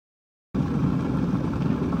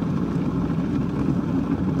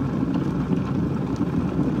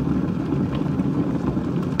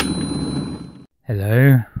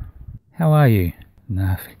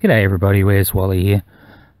G'day everybody, where's Wally here?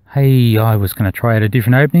 Hey, I was going to try out a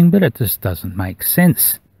different opening, but it just doesn't make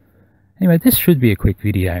sense. Anyway, this should be a quick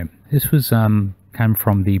video. This was came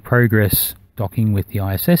from the progress docking with the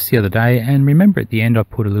ISS the other day, and remember at the end I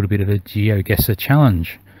put a little bit of a Geo-guess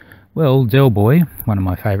challenge. Well, DelBoy, one of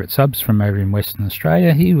my favourite subs from over in Western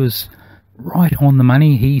Australia, he was right on the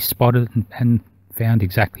money. He spotted and found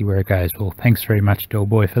exactly where it goes. Well, thanks very much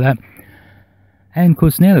DelBoy for that. And of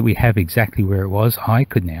course, now that we have exactly where it was, I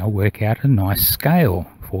could now work out a nice scale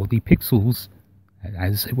for the pixels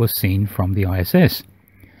as it was seen from the ISS.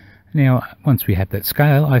 Now, once we have that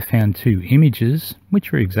scale, I found two images,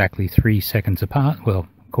 which were exactly 3 seconds apart, well,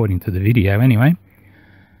 according to the video anyway.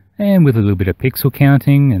 And with a little bit of pixel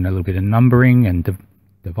counting and a little bit of numbering and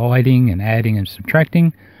dividing and adding and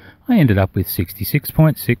subtracting, I ended up with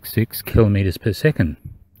 66.66 kilometers per second.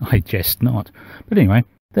 I jest not. But anyway,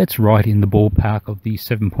 that's right in the ballpark of the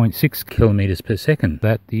 7.6 kilometers per second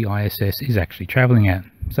that the ISS is actually traveling at.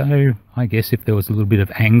 So I guess if there was a little bit of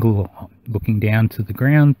angle looking down to the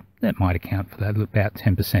ground, that might account for that about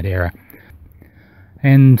 10% error.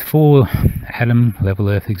 And for Adam, Level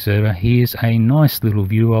Earth Observer, here's a nice little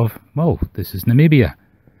view of, well, this is Namibia.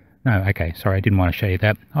 No, okay, sorry, I didn't want to show you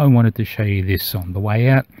that. I wanted to show you this on the way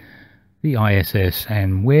out, the ISS.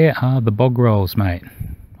 And where are the bog rolls, mate?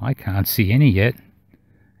 I can't see any yet.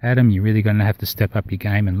 Adam, you're really going to have to step up your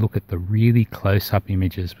game and look at the really close-up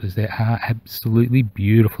images, because there are absolutely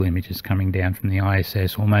beautiful images coming down from the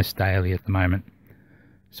ISS almost daily at the moment.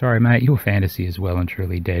 Sorry, mate, your fantasy is well and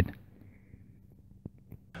truly dead.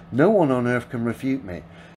 No one on Earth can refute me.